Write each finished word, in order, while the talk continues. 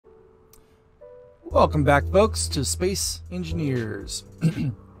Welcome back, folks, to Space Engineers.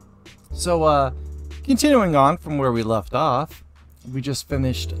 So, continuing on from where we left off, we just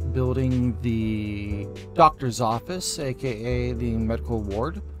finished building the doctor's office, aka the medical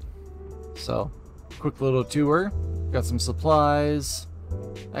ward. So, quick little tour. Got some supplies,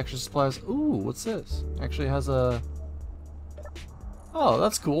 extra supplies. Ooh, what's this? Actually has a... Oh,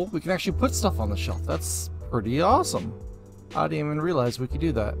 that's cool. We can actually put stuff on the shelf. That's pretty awesome. I didn't even realize we could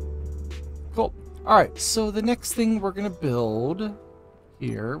do that. Cool. Alright, so the next thing we're going to build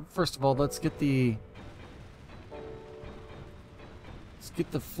here, first of all, let's get the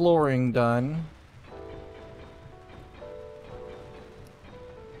flooring done.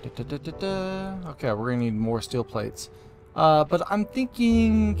 Okay, we're going to need more steel plates. But I'm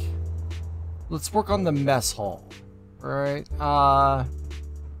thinking, let's work on the mess hall. Alright, I'm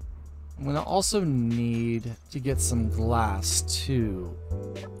going to also need to get some glass too.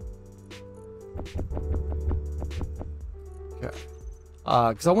 Okay.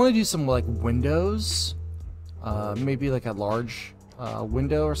 Because I want to do some like windows, maybe like a large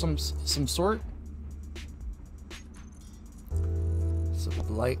window or some sort. So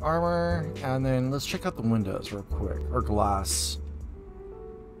light armor, and then let's check out the windows real quick, or glass.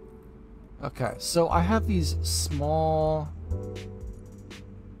 Okay, so I have these small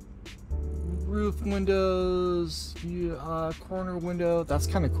roof windows, corner window. That's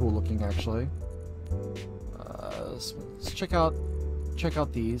kind of cool looking, actually. Let's check out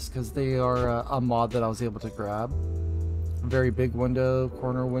these because they are a mod that I was able to grab. Very big window,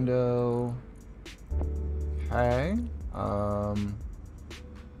 corner window. Okay.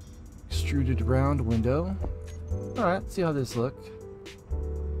 Extruded round window. All right, see how this look.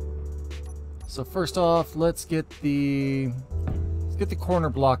 So first off, let's get the corner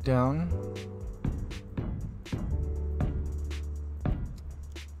block down.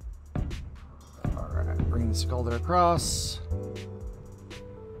 Bring the skull there across.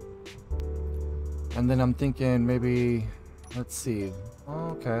 And then I'm thinking maybe, let's see.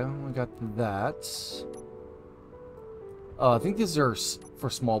 Okay, we got that. I think these are for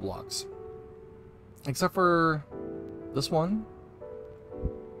small blocks. Except for this one.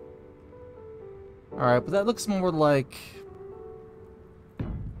 Alright, but that looks more like...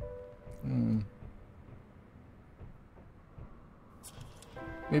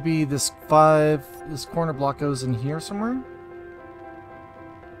 Maybe this corner block goes in here somewhere?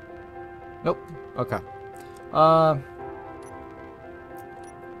 Nope. Okay.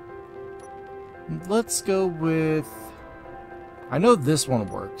 Let's go with... I know this one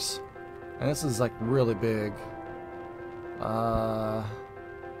works. And this is like really big. You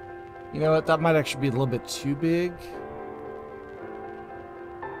know what? That might actually be a little bit too big.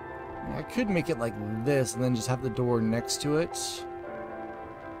 I could make it like this and then just have the door next to it.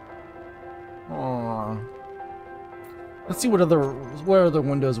 Let's see what other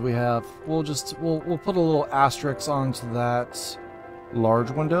windows we have. We'll put a little asterisk onto that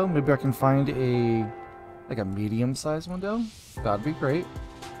large window. Maybe I can find a medium-sized window. That'd be great.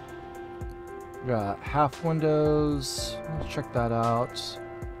 We got half windows. Let's check that out.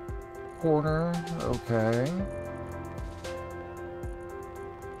 Corner, okay.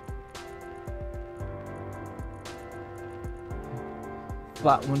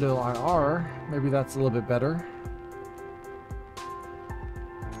 Flat window IR, maybe that's a little bit better.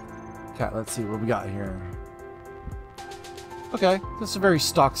 Okay, let's see what we got here. Okay, this is a very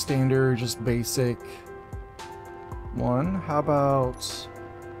stock standard, just basic one. How about...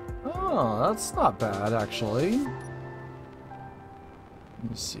 Oh, that's not bad, actually. Let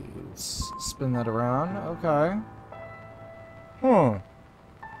me see, let's spin that around. Okay. Huh.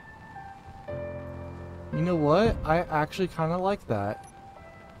 You know what? I actually kind of like that.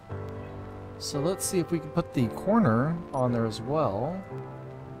 So let's see if we can put the corner on there as well.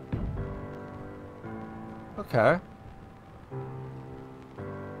 Okay.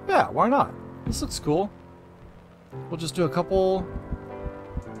 Yeah, why not? This looks cool. We'll just do a couple...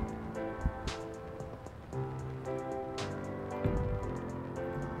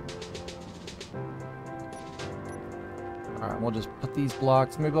 Alright, we'll just put these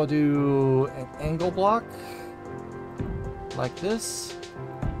blocks. Maybe I'll do an angle block. Like this.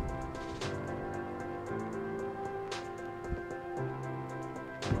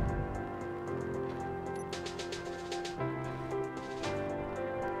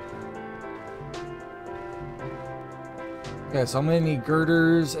 Okay, so I'm going to need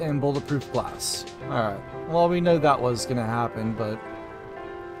girders and bulletproof glass. Alright. Well, we know that was going to happen, but...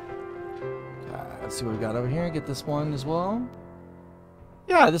 let's see what we got over here. Get this one as well.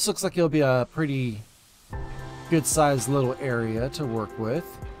 Yeah, this looks like it'll be a pretty good sized little area to work with.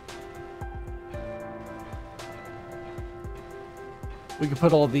 We can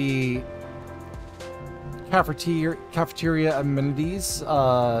put all the cafeteria amenities, you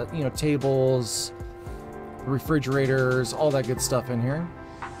know, tables, refrigerators, all that good stuff in here.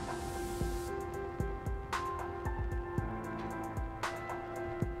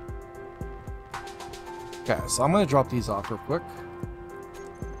 Okay, so I'm going to drop these off real quick.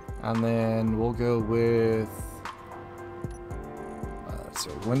 And then we'll go with let's see,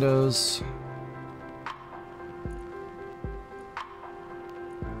 windows.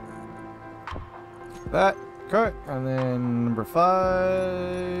 That. Okay. And then number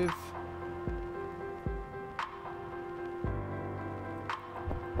 5.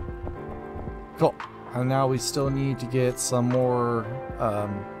 Cool. And now we still need to get some more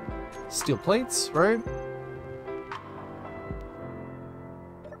steel plates, right?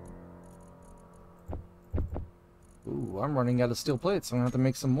 Ooh, I'm running out of steel plates. I'm gonna have to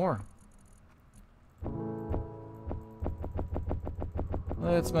make some more.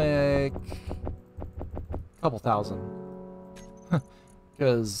 Let's make a couple thousand.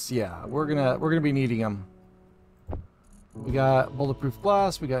 Because yeah, we're gonna be needing them. We got bulletproof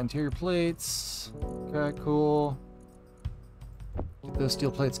glass. We got interior plates. Okay, cool. Get those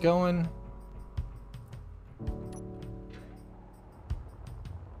steel plates going.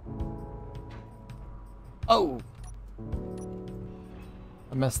 Oh!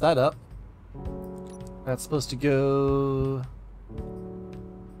 I messed that up. That's supposed to go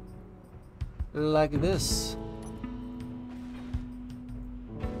like this.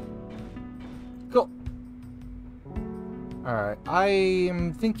 Cool. Alright, I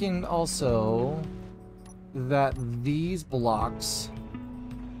am thinking also that these blocks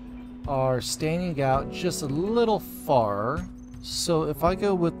are standing out just a little far. So if I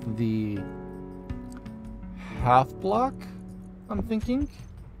go with the half block, I'm thinking.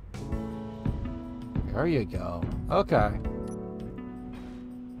 There you go. Okay.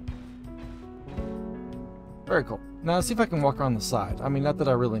 Very cool. Now let's see if I can walk around the side. I mean, not that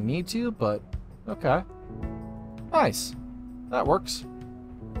I really need to, but okay. Nice. That works.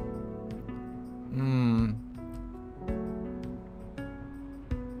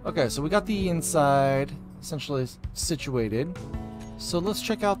 Okay, so we got the inside essentially situated. So let's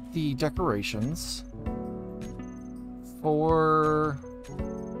check out the decorations for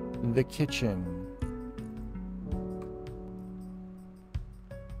the kitchen.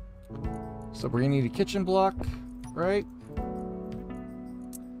 So we're gonna need a kitchen block, right?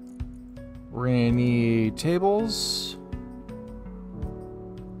 We're gonna need tables.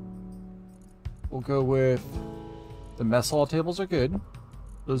 We'll go with the mess hall tables are good.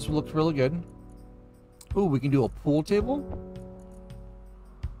 Those look really good. Ooh, we can do a pool table.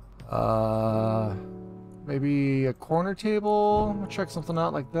 Maybe a corner table. We'll check something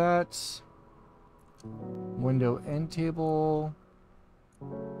out like that. Window end table.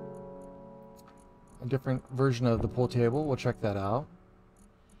 A different version of the pool table. We'll check that out.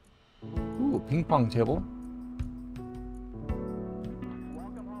 Ooh, ping pong table.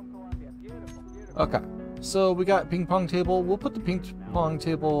 Okay, so we got ping pong table. We'll put the ping pong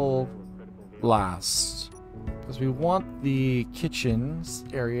table last because we want the kitchen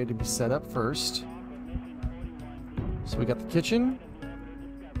area to be set up first. So we got the kitchen.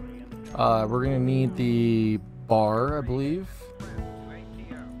 We're gonna need the bar, I believe,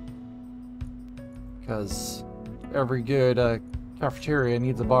 because every good cafeteria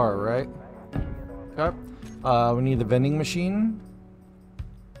needs a bar, right? Okay. We need the vending machine.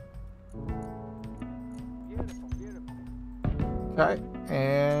 Okay,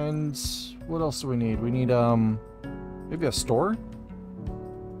 and what else do we need? We need maybe a store.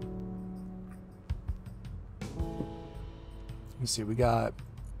 Let me see, we got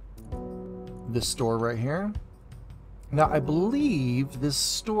this store right here. Now I believe this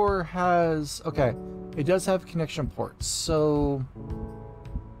store has, okay, it does have connection ports, so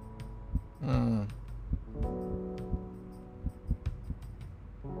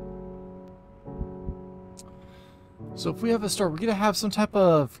so if we have a store, we're gonna have some type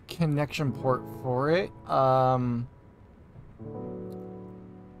of connection port for it.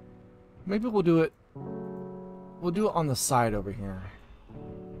 Maybe we'll do it on the side over here.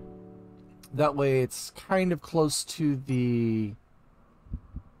 That way it's kind of close to the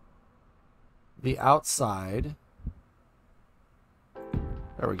outside.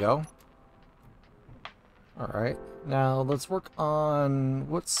 There we go. Alright, now let's work on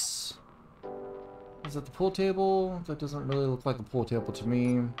what's... Is that the pool table? That doesn't really look like a pool table to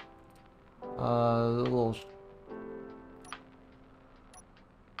me. A little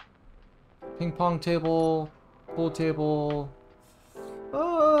ping pong table, pool table.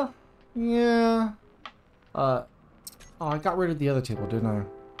 Yeah. Oh, I got rid of the other table, didn't I?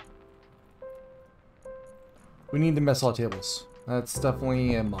 We need the mess hall tables. That's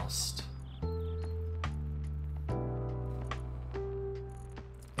definitely a must.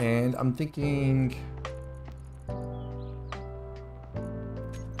 And I'm thinking...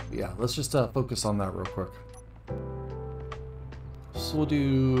 yeah, let's just focus on that real quick. So we'll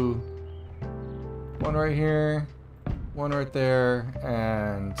do one right here, one right there,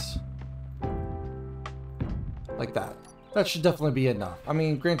 and like that. That should definitely be enough. I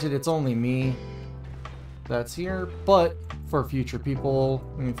mean, granted, it's only me that's here, but for future people,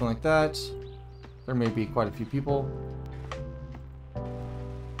 anything like that, there may be quite a few people.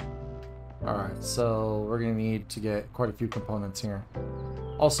 Alright, so we're gonna need to get quite a few components here.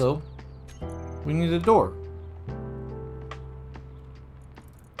 Also, we need a door.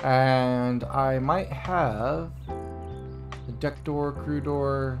 And I might have a deck door, crew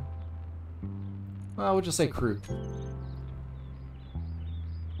door. Well, we'll just say crew.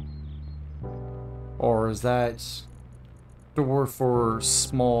 Or is that door for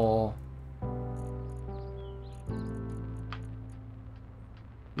small?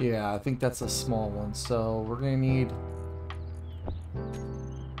 Yeah, I think that's a small one. So we're gonna need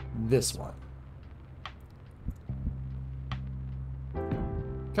this one.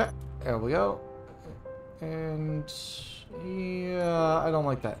 Okay, there we go. And yeah, I don't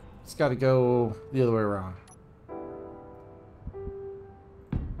like that. It's got to go the other way around.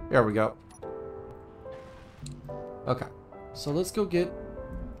 There we go. Okay, so let's go get...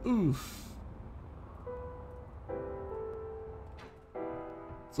 oof.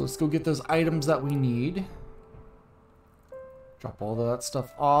 So let's go get those items that we need. Drop all of that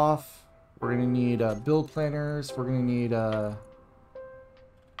stuff off. We're going to need build planners. We're going to need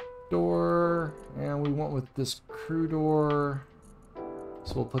door. And we went with this crew door.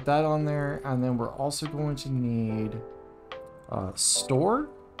 So we'll put that on there. And then we're also going to need store.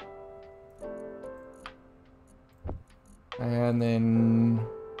 And then,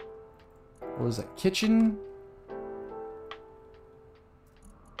 what was that? Kitchen.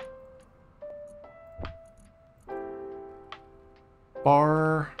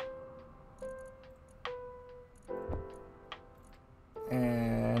 Bar.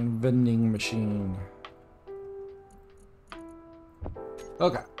 And vending machine.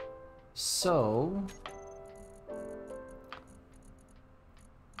 Okay. So.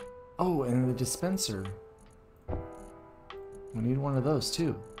 Oh, and the dispenser. We need one of those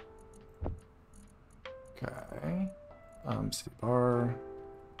too. Okay. City bar.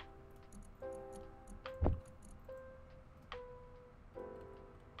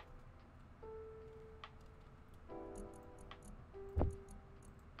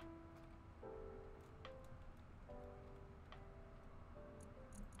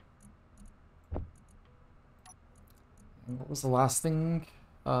 And what was the last thing?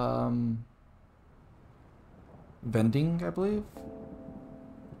 Vending, I believe.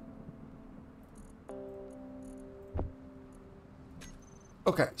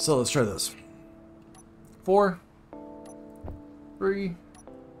 Okay, so let's try this. 4, 3,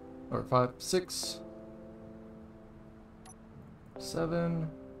 or 5, 6, 7.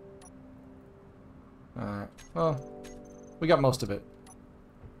 Alright, well, we got most of it.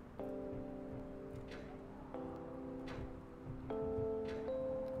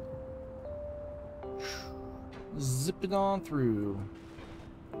 Zip it on through.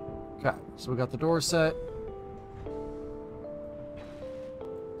 Okay, so we got the door set.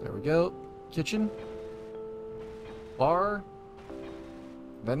 There we go. Kitchen. Bar.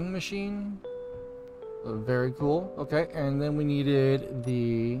 Vending machine. Very cool. Okay, and then we needed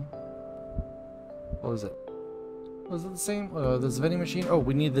the... what was it? Was it the same? This vending machine? Oh,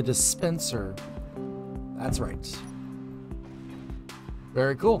 we need the dispenser. That's right.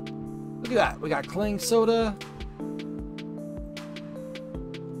 Very cool. Look at that. We got Clang Soda.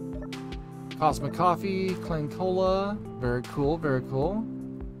 Cosmic Coffee, Clang Cola. Very cool, very cool.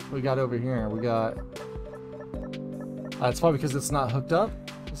 What we got over here? We got... it's probably because it's not hooked up.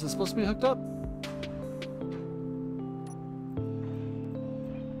 Is it supposed to be hooked up?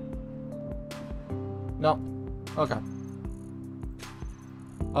 No. Okay.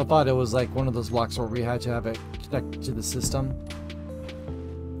 I thought it was like one of those blocks where we had to have it connected to the system.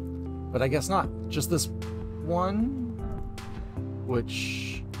 But I guess not. Just this one, which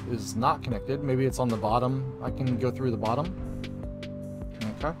is not connected. Maybe it's on the bottom. I can go through the bottom.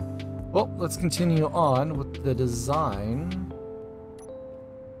 Okay. Well, let's continue on with the design.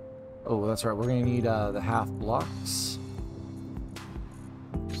 Oh, that's right. We're going to need the half blocks.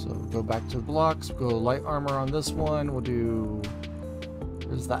 So go back to the blocks. We'll go light armor on this one. We'll do...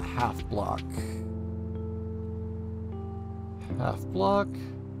 where's that half block? half block.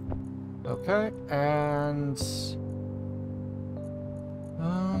 Okay, and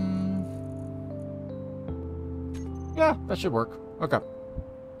yeah, that should work. Okay.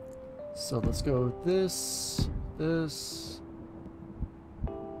 So let's go with this,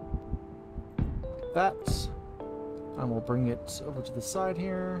 that, and we'll bring it over to the side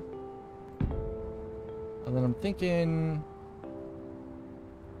here. And then I'm thinking,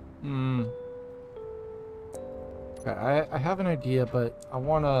 okay, I have an idea, but I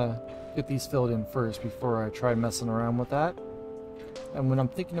want to get these filled in first before I try messing around with that. And what I'm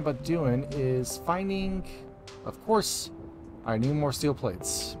thinking about doing is finding, of course, I need more steel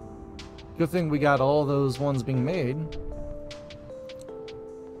plates. Good thing we got all those ones being made.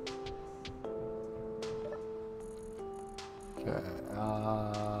 Okay,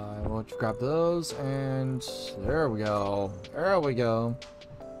 we'll grab those, and there we go. There we go.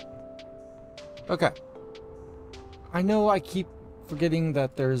 Okay. I know I keep forgetting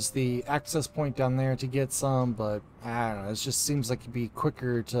that there's the access point down there to get some, but I don't know. It just seems like it'd be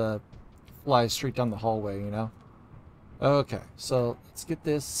quicker to fly straight down the hallway, you know? Okay, so let's get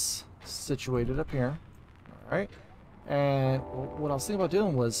this situated up here. Alright. And what I was thinking about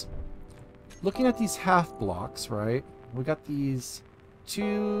doing was looking at these half blocks, right? We got these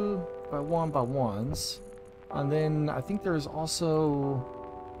 2 by 1 by 1s. And then I think there's also,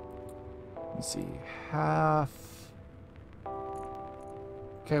 let's see, half.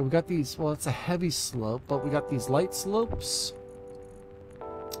 Okay, we got these, well, it's a heavy slope, but we got these light slopes.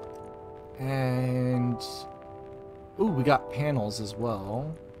 And, ooh, we got panels as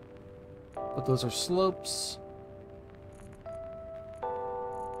well. But those are slopes.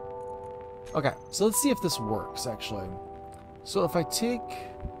 Okay, so let's see if this works, actually. So if I take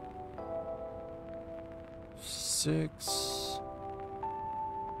 6...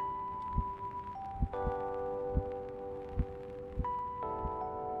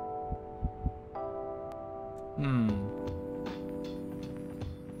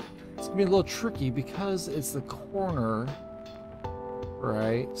 It's gonna be a little tricky because it's the corner,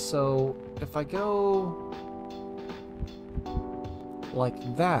 right? So if I go like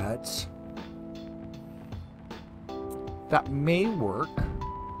that, that may work.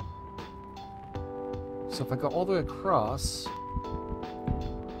 So if I go all the way across,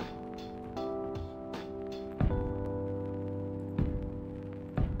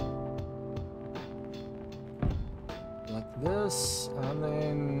 like this, and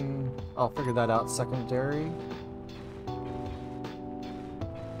then I'll figure that out secondary.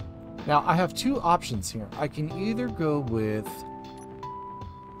 Now I have 2 options here. I can either go with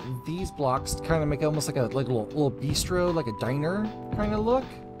these blocks to kind of make it almost like a little bistro, like a diner kind of look,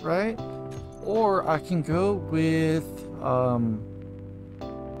 right? Or I can go with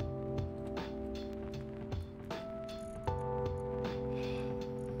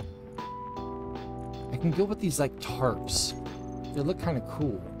I can go with these like tarps. They look kind of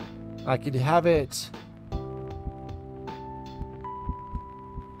cool. I could have it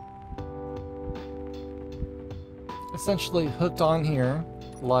essentially hooked on here,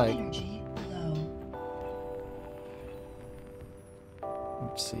 like,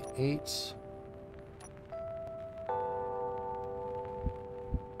 let's see, 8.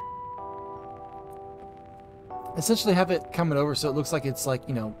 Essentially have it coming over so it looks like it's like,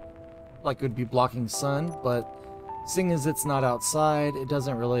 you know, like it would be blocking sun, but seeing as it's not outside, it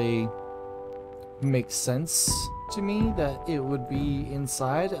doesn't really make sense to me that it would be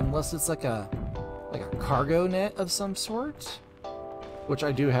inside unless it's like a cargo net of some sort, which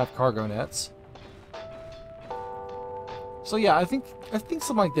I do have cargo nets. So yeah, I think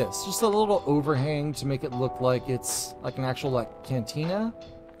something like this, just a little overhang to make it look like it's like an actual like cantina,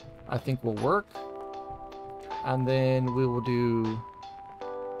 I think will work. And then we will do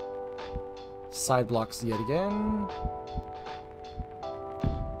side blocks yet again.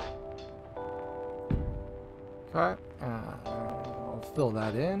 Okay, I'll fill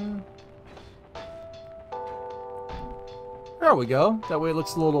that in. There we go. That way it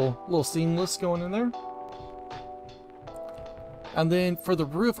looks a little seamless going in there. And then for the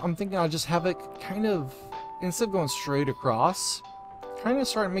roof, I'm thinking I'll just have it kind of, instead of going straight across, kind of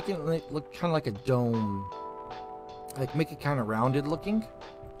start making it look kind of like a dome. Like make it kind of rounded looking.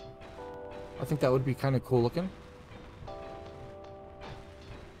 I think that would be kind of cool looking.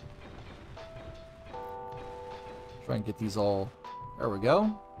 Try and get these all, there we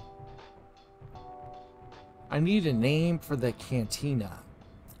go. I need a name for the cantina.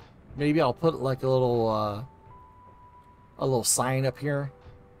 Maybe I'll put like a little sign up here.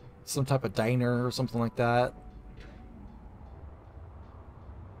 Some type of diner or something like that.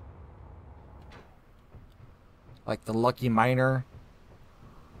 like the lucky miner.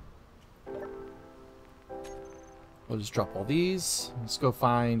 We'll just drop all these. Let's go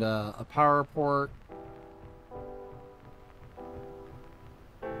find a power port.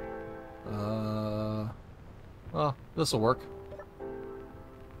 Well, this will work.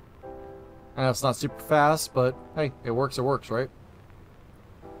 I know it's not super fast, but hey, it works, right?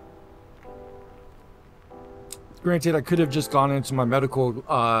 Granted, I could have just gone into my medical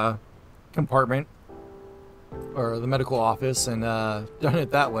compartment or the medical office and done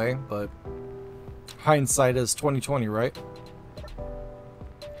it that way, but hindsight is 2020, right?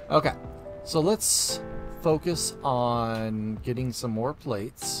 Okay, so let's focus on getting some more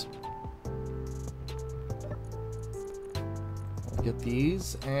plates. We'll get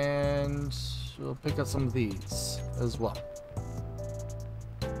these, and we'll pick up some of these as well.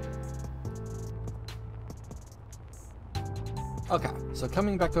 Okay, so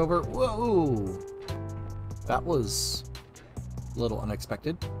coming back over, whoa, that was a little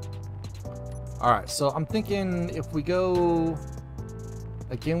unexpected. All right, so I'm thinking if we go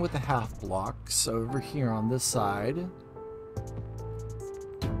again with the half blocks over here on this side.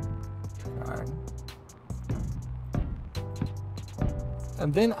 All right.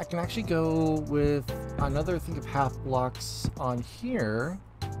 And then I can actually go with another thing of half blocks on here.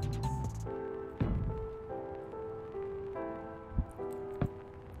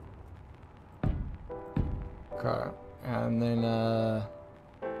 Okay, and then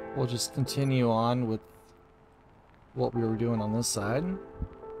we'll just continue on with what we were doing on this side.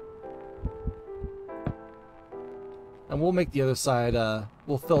 And we'll make the other side,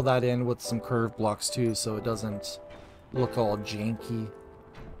 we'll fill that in with some curved blocks too, so it doesn't look all janky.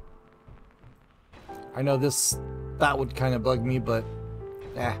 I know that would kind of bug me, but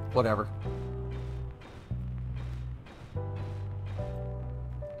whatever.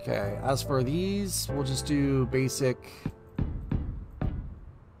 Okay, as for these, we'll just do basic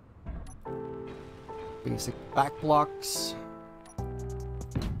back blocks.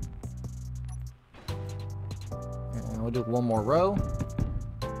 And we'll do one more row.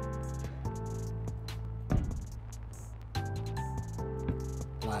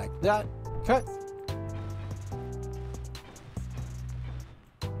 Like that. Okay.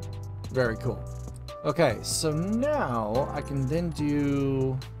 Very cool. Okay, so now I can then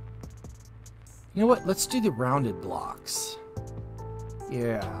do... You know what? Let's do the rounded blocks.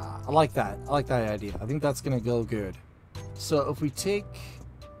 Yeah, I like that. I like that idea. I think that's going to go good. So if we take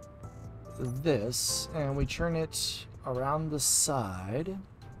this and we turn it around the side,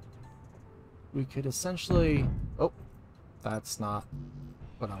 we could essentially... Oh, that's not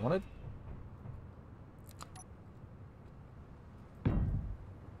what I wanted.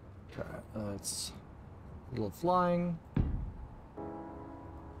 Okay, it's a little flying.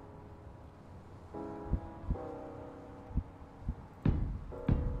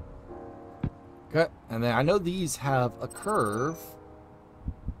 Okay, and then I know these have a curve.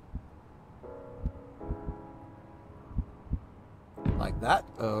 Like that.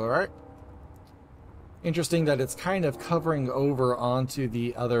 Alright. Interesting that it's kind of covering over onto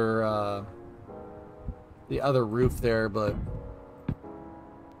the other roof there, but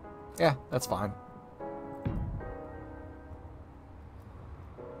yeah, that's fine.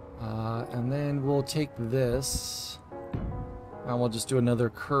 And then we'll take this and we'll just do another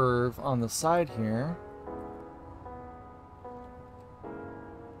curve on the side here.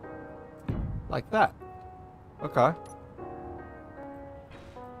 Like that. Okay.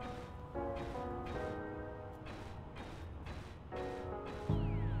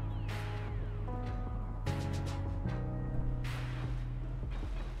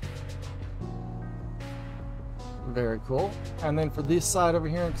 Very cool. And then for this side over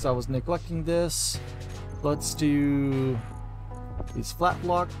here, because I was neglecting this, let's do these flat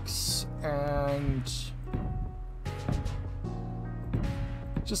blocks and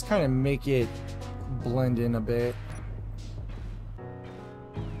just kind of make it blend in a bit.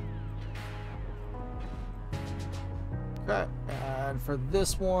 Okay, and for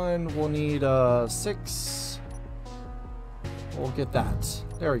this one, we'll need 6. We'll get that.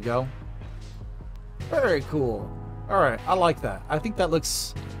 There we go. Very cool. All right, I like that. I think that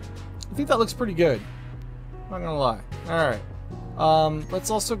looks pretty good. Not gonna lie. All right. Let's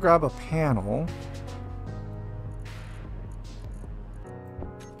also grab a panel.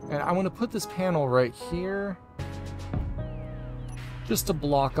 And I'm gonna put this panel right here, just to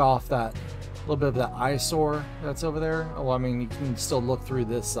block off that little bit of that eyesore that's over there. Oh, I mean, you can still look through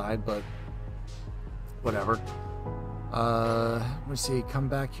this side, but whatever. Let me see. Come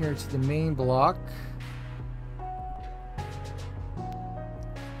back here to the main block.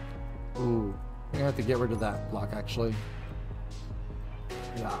 Ooh, I'm gonna have to get rid of that block actually.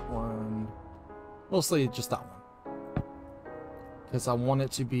 That one. Mostly just that one. Because I want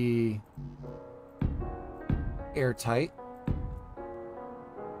it to be airtight.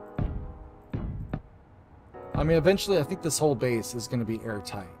 I mean, eventually I think this whole base is going to be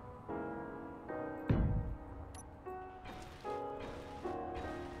airtight.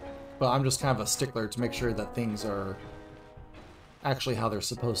 But I'm just kind of a stickler to make sure that things are actually how they're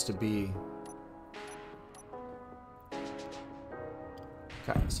supposed to be.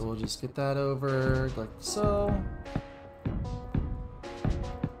 Okay, so we'll just get that over like so.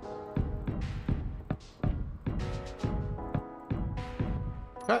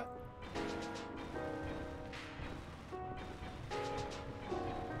 Okay.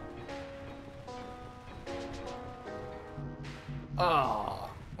 Oh,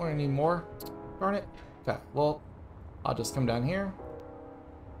 I need more. Darn it. Okay, well, I'll just come down here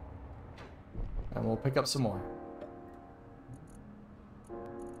and we'll pick up some more.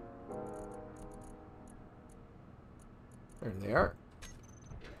 There they are.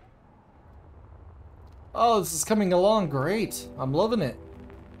 Oh, this is coming along great. I'm loving it.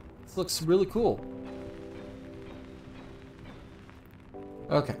 This looks really cool.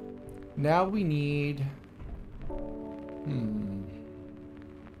 Okay. Now we need...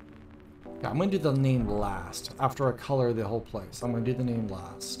 Yeah, I'm going to do the name last. After I color the whole place, I'm going to do the name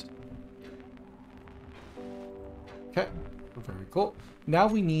last. Okay. Very cool. Now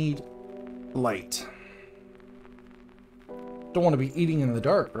we need light. Don't want to be eating in the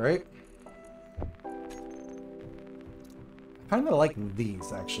dark, right? I kind of like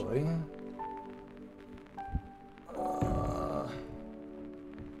these, actually.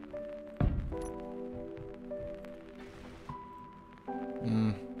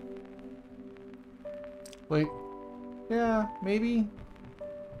 Wait. Yeah, maybe.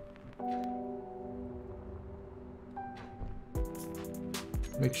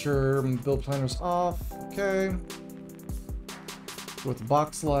 Make sure build planner's off. Okay. With the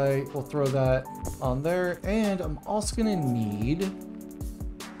box light, we'll throw that on there. And I'm also gonna need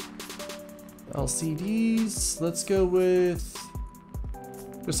LCDs. Let's go with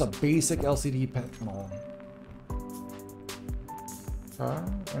just a basic LCD panel. Okay,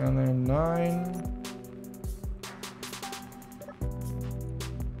 and then 9.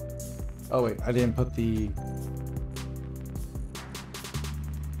 Oh wait, I didn't put the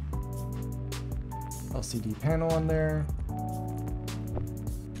LCD panel on there.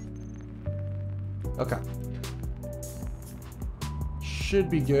 Okay. Should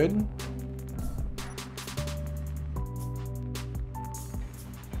be good.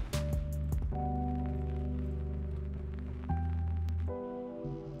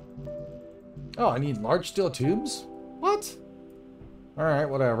 Oh, I need large steel tubes? What? Alright,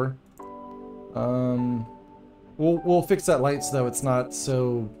 whatever. We'll fix that light so it's not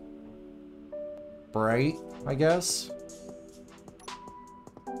so bright, I guess.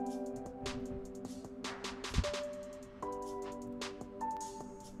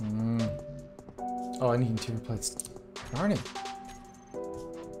 Oh, I need interior plates. Darn it.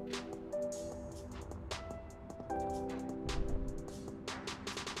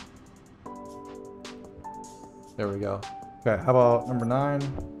 There we go. Okay, how about number 9?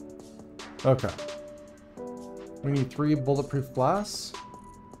 Okay. We need 3 bulletproof glass.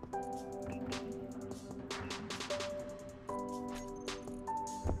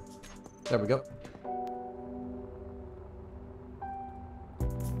 There we go.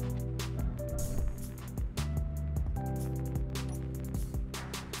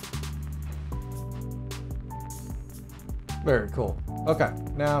 Very cool. Okay,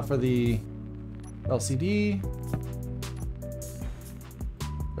 now for the LCD.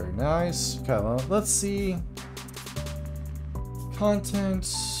 Very nice. Okay, well, let's see. Content.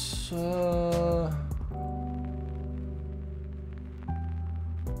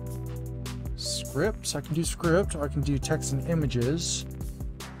 Script. I can do script, or I can do text and images.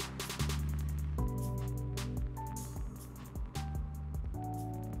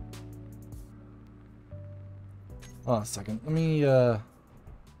 Oh, a second. Let me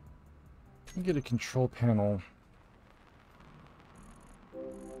get a control panel.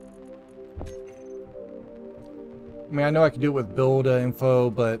 I mean, I know I can do it with build info,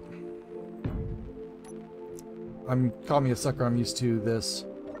 but call me a sucker. I'm used to this.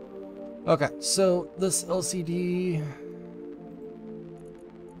 Okay, so this LCD.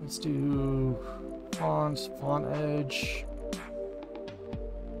 Let's do font edge.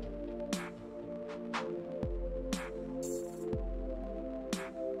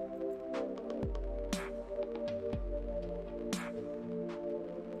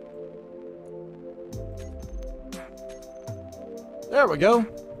 There we go.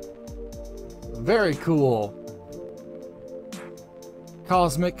 Very cool.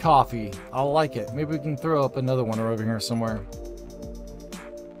 Cosmic coffee. I like it. Maybe we can throw up another one over here somewhere.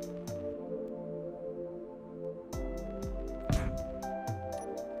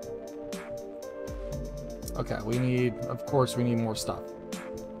 Okay, we need, of course, we need more stuff.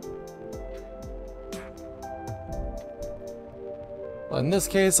 But in this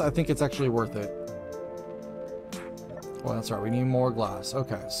case, I think it's actually worth it. Well, that's right, we need more glass.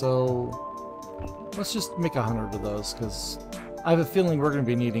 Okay, so let's just make 100 of those, because I have a feeling we're going to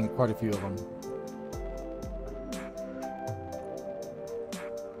be needing quite a few of them.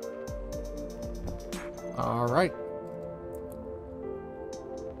 All right.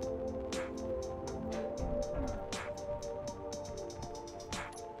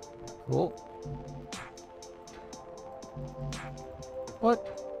 Cool.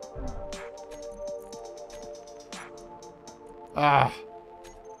 What? Ah.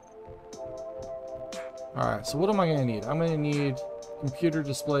 Alright, so what am I going to need? I'm going to need computer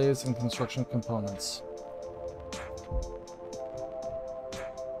displays and construction components.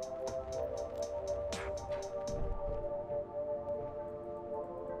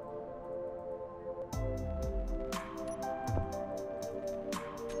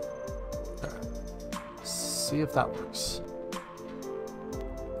 Okay. See if that works.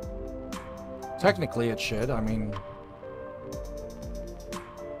 Technically it should, I mean...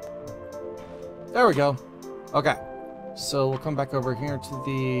 There we go. Okay. So we'll come back over here to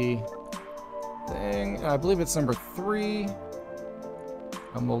the thing. I believe it's number 3.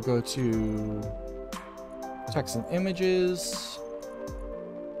 And we'll go to text and images.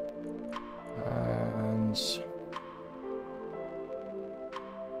 And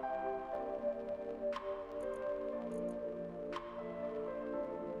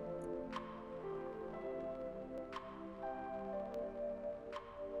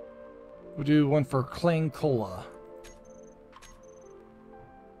we'll do one for Clang Cola.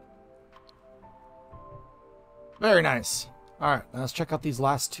 Very nice. Alright, let's check out these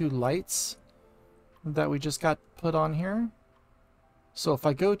last 2 lights that we just got put on here. So if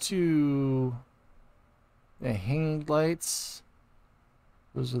I go to the hanging lights,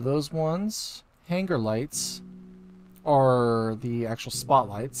 those are those ones. Hanger lights are the actual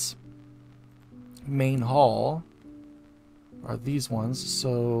spotlights. Main hall are these ones,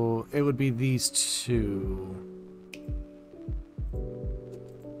 so it would be these 2.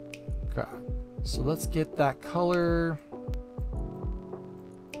 Okay, so let's get that color.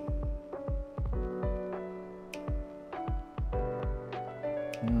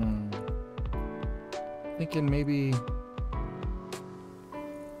 Thinking maybe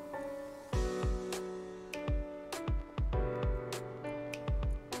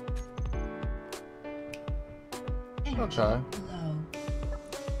okay.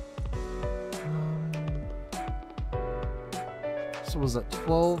 So was that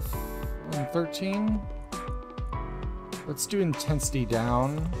 12 and 13? Let's do intensity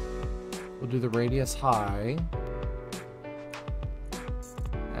down. We'll do the radius high.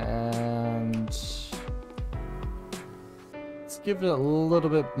 And let's give it a little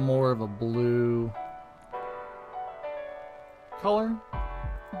bit more of a blue color.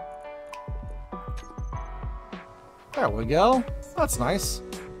 There we go. That's nice.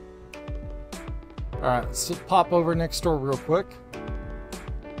 Alright, let's just pop over next door real quick.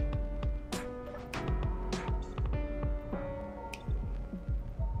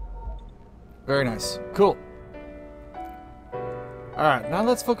 Very nice. Cool. Alright, now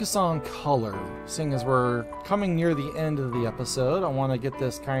let's focus on color. Seeing as we're coming near the end of the episode, I want to get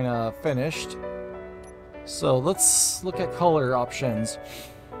this kind of finished. So let's look at color options.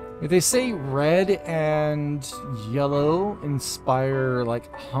 They say red and yellow inspire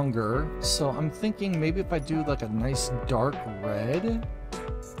like hunger, so I'm thinking maybe if I do like a nice dark red.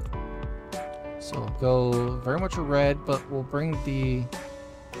 So we'll go very much a red, but we'll bring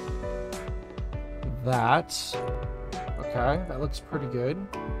that. Okay, that looks pretty good.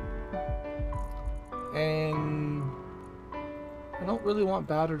 And I don't really want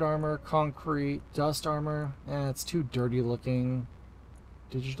battered armor, concrete, dust armor. It's too dirty looking.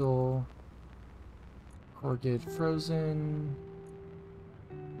 Digital, corrugated frozen.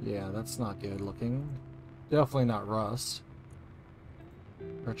 Yeah, that's not good looking. Definitely not rust.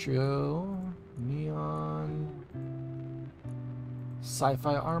 Retro, neon,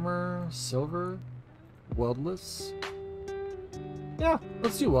 sci-fi armor, silver, weldless. Yeah,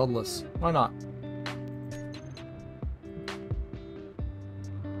 let's do weldless. Why not?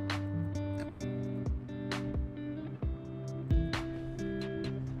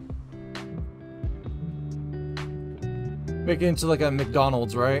 Make it into like a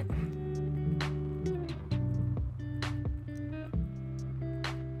McDonald's, right?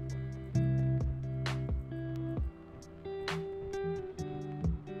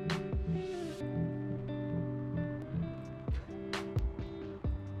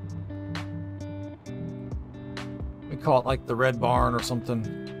 We call it like the Red Barn or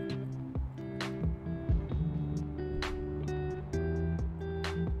something.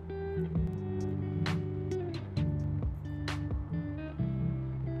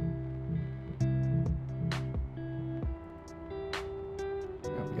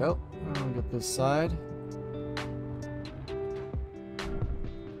 There we go. I'll get this side.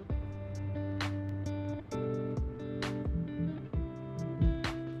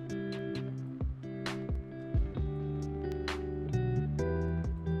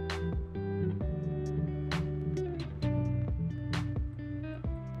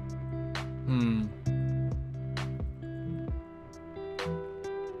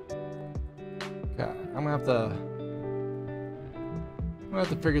 Okay, I'm gonna have to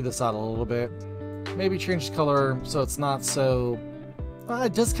figure this out a little bit. Maybe change the color so it's not so. Well,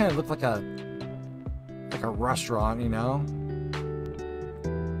 it does kind of look like a restaurant, you know.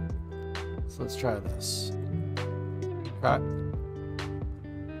 So let's try this. Okay.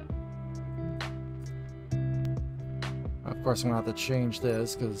 Of course, I'm gonna have to change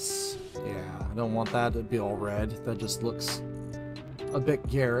this because, yeah, I don't want that to be all red. That just looks a bit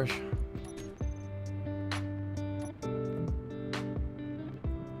garish.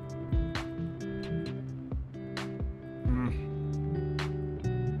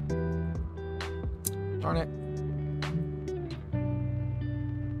 Darn it.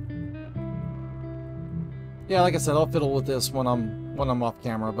 Yeah, like I said, I'll fiddle with this when I'm off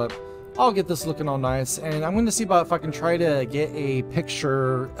camera, but I'll get this looking all nice, and I'm going to see about if I can try to get a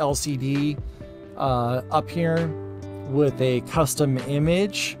picture LCD up here with a custom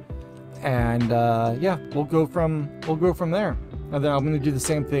image, and yeah, we'll go from there. And then I'm going to do the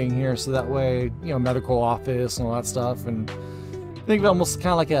same thing here, so that way, you know, medical office and all that stuff, and think of it almost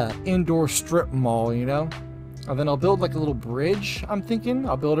kind of like a indoor strip mall, you know. And then I'll build like a little bridge. I'm thinking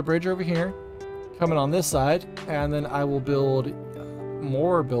I'll build a bridge over here, coming on this side, and then I will build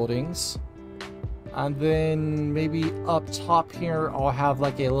more buildings, and then maybe up top here I'll have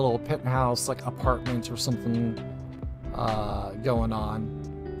like a little penthouse, like apartment or something going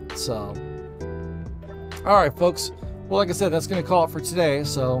on. So, all right, folks. Well, like I said, that's gonna call it for today.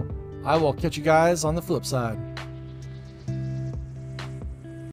 So I will catch you guys on the flip side.